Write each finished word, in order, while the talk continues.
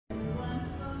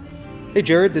Hey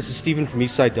Jared, this is Steven from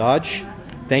Eastside Dodge.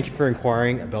 Thank you for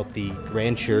inquiring about the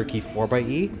Grand Cherokee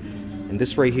 4xe. And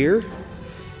this right here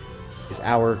is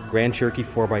our Grand Cherokee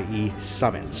 4xe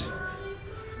Summit.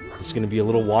 This is going to be a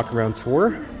little walk around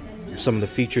tour of some of the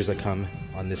features that come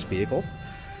on this vehicle.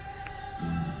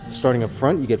 Starting up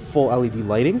front, you get full LED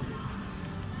lighting.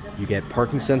 You get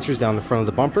parking sensors down the front of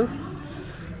the bumper.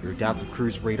 Your adaptive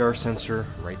cruise radar sensor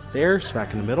right there,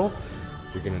 smack in the middle.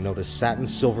 You're going to notice satin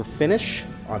silver finish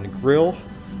on the grille,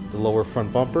 the lower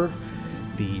front bumper,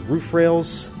 the roof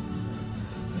rails,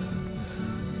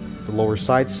 the lower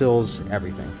side sills,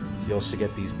 everything. You also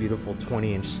get these beautiful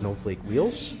 20-inch snowflake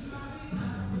wheels.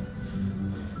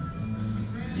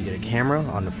 You get a camera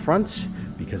on the front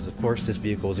because, of course, this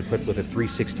vehicle is equipped with a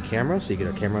 360 camera, so you get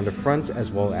a camera on the front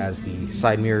as well as the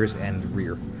side mirrors and the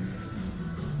rear.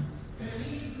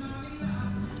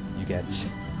 You get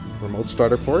remote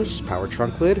start, of course, power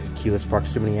trunk lid, keyless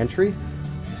proximity entry,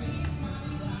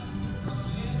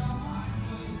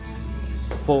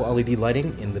 full LED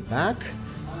lighting in the back.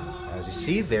 As you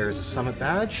see, there's a Summit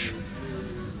badge.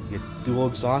 You get dual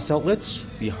exhaust outlets.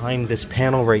 Behind this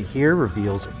panel right here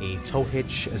reveals a tow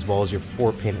hitch as well as your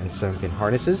 4-pin and 7-pin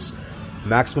harnesses.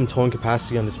 Maximum towing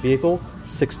capacity on this vehicle,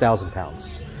 6,000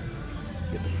 pounds.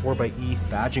 You get the 4xe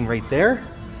badging right there.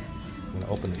 I'm going to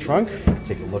open the trunk,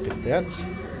 take a look at that.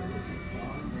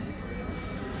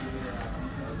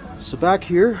 So back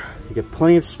here, you get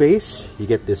plenty of space. You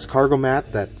get this cargo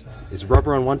mat that is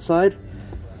rubber on one side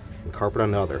and carpet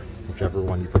on the other, whichever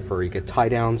one you prefer. You get tie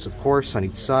downs, of course, on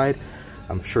each side.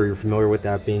 I'm sure you're familiar with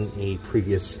that, being a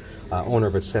previous owner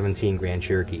of a 17 Grand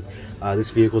Cherokee.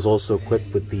 This vehicle is also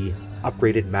equipped with the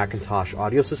upgraded Macintosh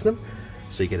audio system.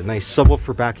 So you get a nice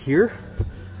subwoofer back here.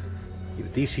 You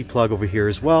get a DC plug over here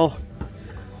as well.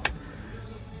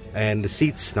 And the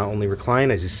seats not only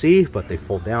recline, as you see, but they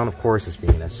fold down, of course, as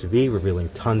being an SUV, revealing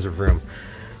tons of room.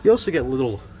 You also get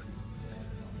little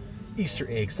Easter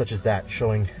eggs such as that,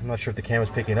 showing, I'm not sure if the camera's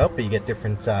picking it up, but you get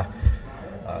different,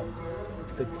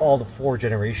 all the 4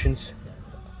 generations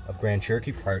of Grand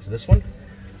Cherokee prior to this one.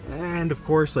 And of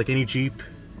course, like any Jeep,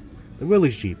 the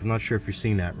Willys Jeep, I'm not sure if you're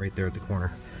seeing that right there at the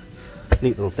corner.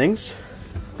 Neat little things.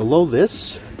 Below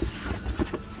this,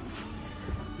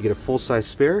 you get a full-size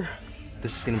spare.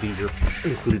 This is going to be your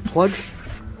included plug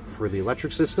for the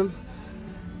electric system,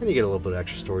 and you get a little bit of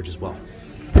extra storage as well.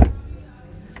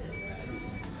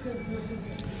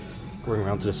 Going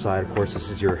around to the side, of course,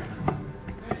 this is your,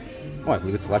 oh, I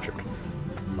believe it's electric,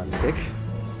 my mistake.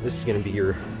 This is going to be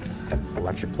your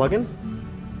electric plug-in.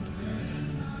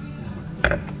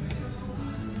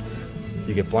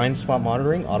 You get blind spot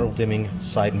monitoring, auto dimming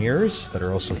side mirrors that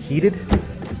are also heated.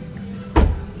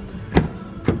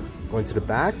 Going to the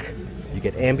back, you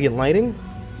get ambient lighting,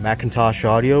 Macintosh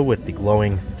audio with the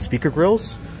glowing speaker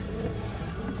grills,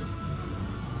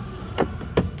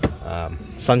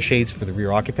 sunshades for the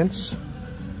rear occupants,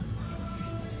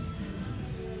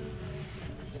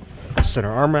 center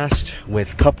armrest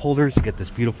with cup holders. You get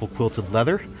this beautiful quilted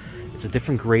leather. It's a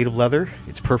different grade of leather.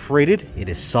 It's perforated. It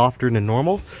is softer than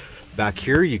normal. Back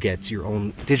here, you get your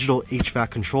own digital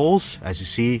HVAC controls. As you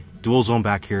see, dual zone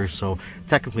back here, so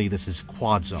technically this is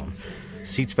quad zone.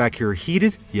 Seats back here are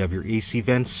heated. You have your AC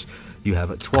vents. You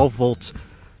have a 12-volt,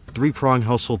 3-prong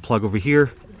household plug over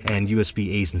here, and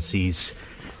USB A's and C's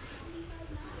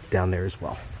down there as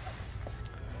well.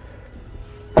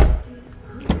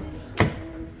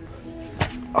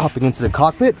 Hopping into the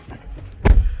cockpit,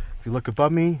 if you look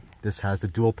above me, this has the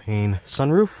dual pane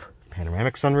sunroof,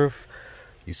 panoramic sunroof.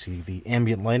 You see the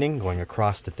ambient lighting going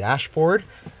across the dashboard.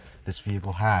 This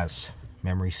vehicle has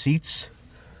memory seats.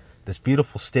 This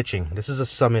beautiful stitching. This is a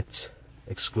Summit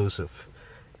exclusive.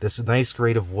 This is a nice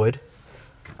grade of wood.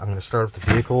 I'm going to start up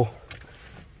the vehicle,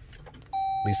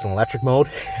 at least in electric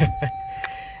mode,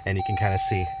 and you can kind of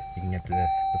see, you can get the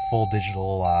full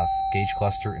digital gauge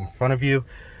cluster in front of you.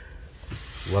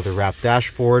 Leather wrapped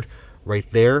dashboard. Right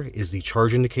there is the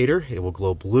charge indicator. It will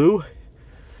glow blue,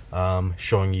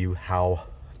 showing you how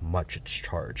much it's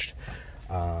charged.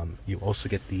 You also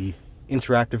get the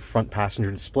interactive front passenger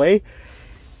display.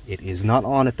 It is not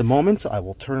on at the moment. I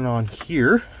will turn it on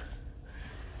here.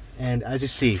 And as you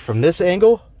see, from this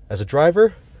angle, as a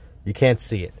driver, you can't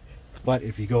see it. But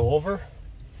if you go over,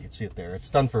 you can see it there.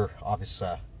 It's done for obvious,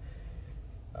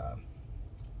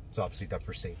 it's obviously done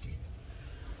for safety.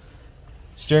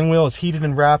 Steering wheel is heated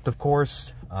and wrapped, of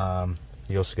course.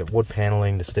 You also get wood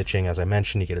paneling, the stitching, as I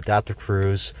mentioned. You get adaptive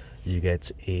cruise. You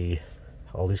get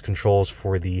all these controls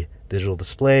for the digital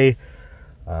display.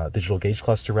 Digital gauge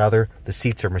cluster rather. The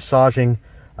seats are massaging,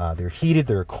 they're heated,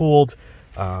 they're cooled.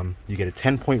 You get a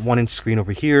 10.1-inch screen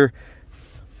over here.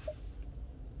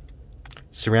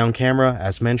 surround camera,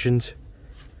 as mentioned.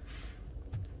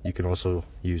 You can also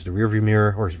use the rear view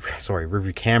mirror, or sorry, rear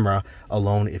view camera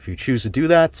alone if you choose to do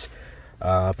that.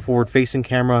 Forward facing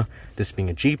camera, this being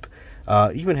a Jeep,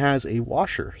 even has a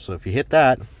washer. So if you hit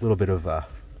that, a little bit of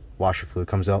washer fluid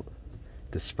comes out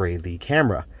to spray the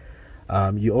camera.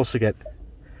 You also get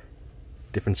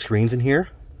different screens in here.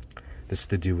 This is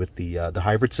to do with the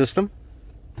hybrid system.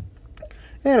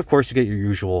 And of course you get your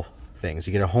usual things.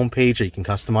 You get a home page that you can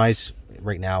customize.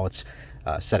 Right now it's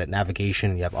set at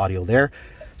navigation, and you have audio there.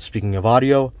 Speaking of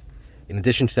audio, in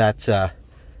addition to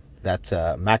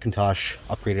that Macintosh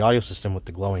upgraded audio system with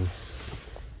the glowing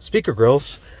speaker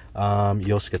grills,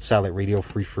 you also get satellite radio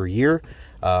free for a year.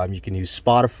 You can use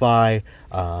Spotify,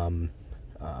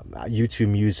 YouTube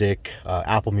Music,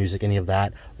 Apple Music, any of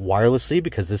that wirelessly,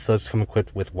 because this does come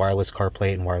equipped with wireless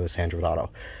CarPlay and wireless Android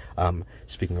Auto.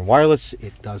 Speaking of wireless,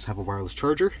 it does have a wireless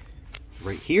charger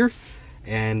right here,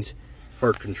 and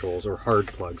hard controls or hard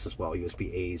plugs as well,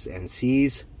 USB A's and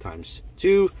C's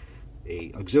 ×2,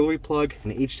 a auxiliary plug,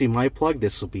 an HDMI plug.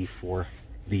 This will be for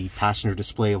the passenger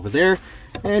display over there,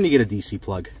 and you get a DC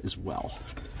plug as well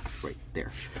right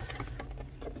there,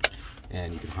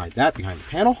 and you can hide that behind the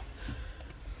panel.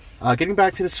 Getting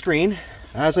back to the screen,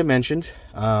 as I mentioned,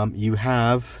 you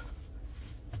have,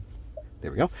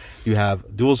 there we go, you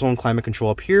have dual zone climate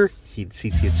control up here, heated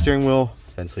seats, heated steering wheel,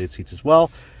 ventilated seats as well.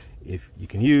 If you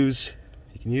can use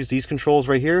these controls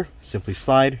right here, simply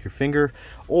slide your finger,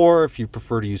 or if you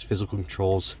prefer to use physical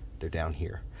controls, they're down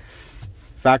here.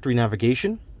 Factory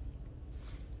navigation,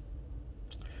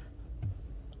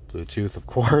 Bluetooth, of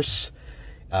course.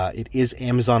 It is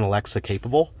Amazon Alexa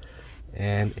capable,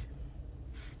 and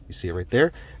you see it right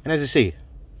there. And as you see,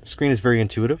 the screen is very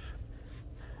intuitive.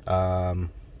 You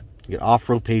get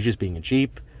off-road pages, being a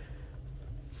Jeep,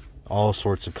 all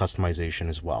sorts of customization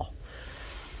as well.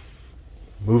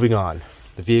 Moving on,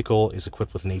 the vehicle is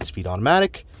equipped with an 8-speed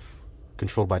automatic,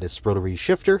 controlled by this rotary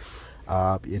shifter.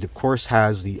 It of course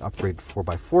has the upgraded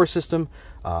 4x4 system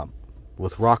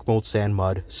with rock mode, sand,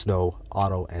 mud, snow,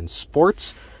 auto, and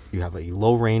sports. You have a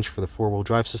low range for the 4-wheel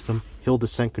drive system, hill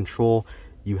descent control.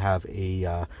 You have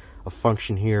a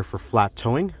function here for flat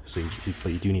towing, so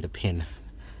but you do need a pin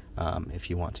if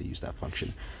you want to use that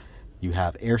function. You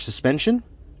have air suspension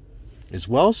as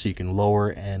well, so you can lower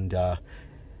and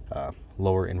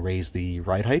raise the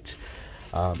ride height.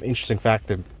 Interesting fact,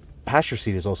 the passenger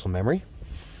seat is also memory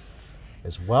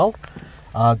as well.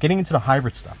 Getting into the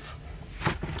hybrid stuff.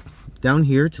 Down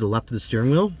here to the left of the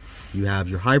steering wheel, you have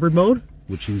your hybrid mode,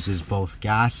 which uses both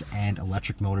gas and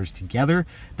electric motors together.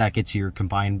 That gets your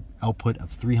combined output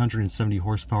of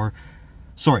 375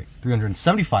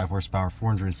 horsepower,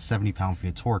 470 pound-feet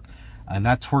of torque. And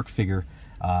that torque figure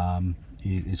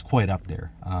is quite up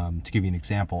there. To give you an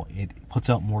example, it puts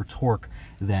out more torque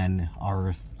than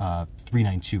our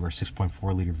 392 or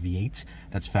 6.4 liter V8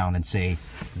 that's found in, say,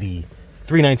 the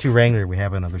 392 Wrangler we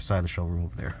have on the other side of the showroom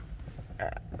over there.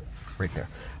 Right there.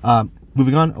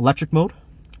 Moving on, electric mode.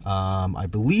 I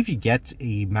believe you get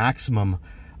a maximum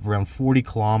of around 40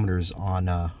 kilometers on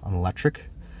electric.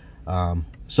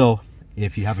 So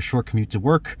if you have a short commute to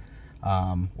work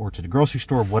or to the grocery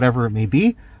store, whatever it may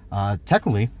be,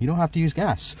 technically you don't have to use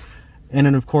gas. And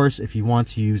then of course, if you want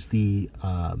to use the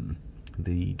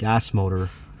gas motor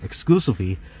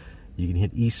exclusively, you can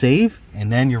hit E-Save,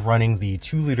 and then you're running the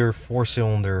 2-liter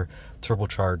 4-cylinder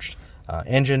turbocharged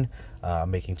engine,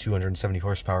 making 270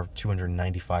 horsepower,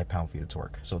 295 pound-feet of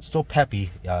torque. So it's still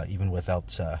peppy, even without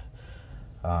the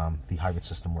hybrid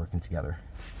system working together.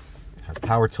 It has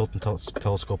power tilt and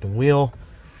telescoping wheel.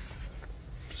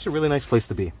 Just a really nice place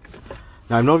to be.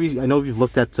 Now I know you've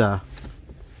looked at an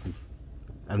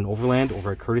Overland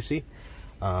over at Courtesy.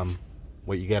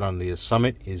 What you get on the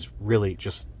Summit is really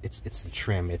just it's the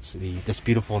trim. It's this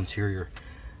beautiful interior.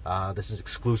 This is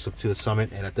exclusive to the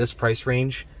Summit, and at this price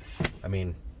range, I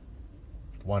mean,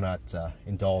 why not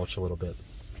indulge a little bit?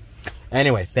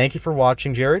 Anyway, thank you for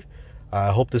watching, Jared.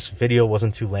 I hope this video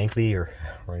wasn't too lengthy or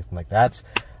anything like that.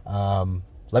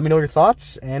 Let me know your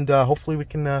thoughts, and hopefully we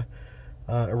can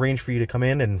arrange for you to come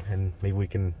in, and maybe we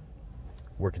can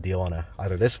work a deal on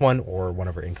either this one or one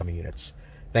of our incoming units.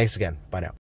 Thanks again. Bye now.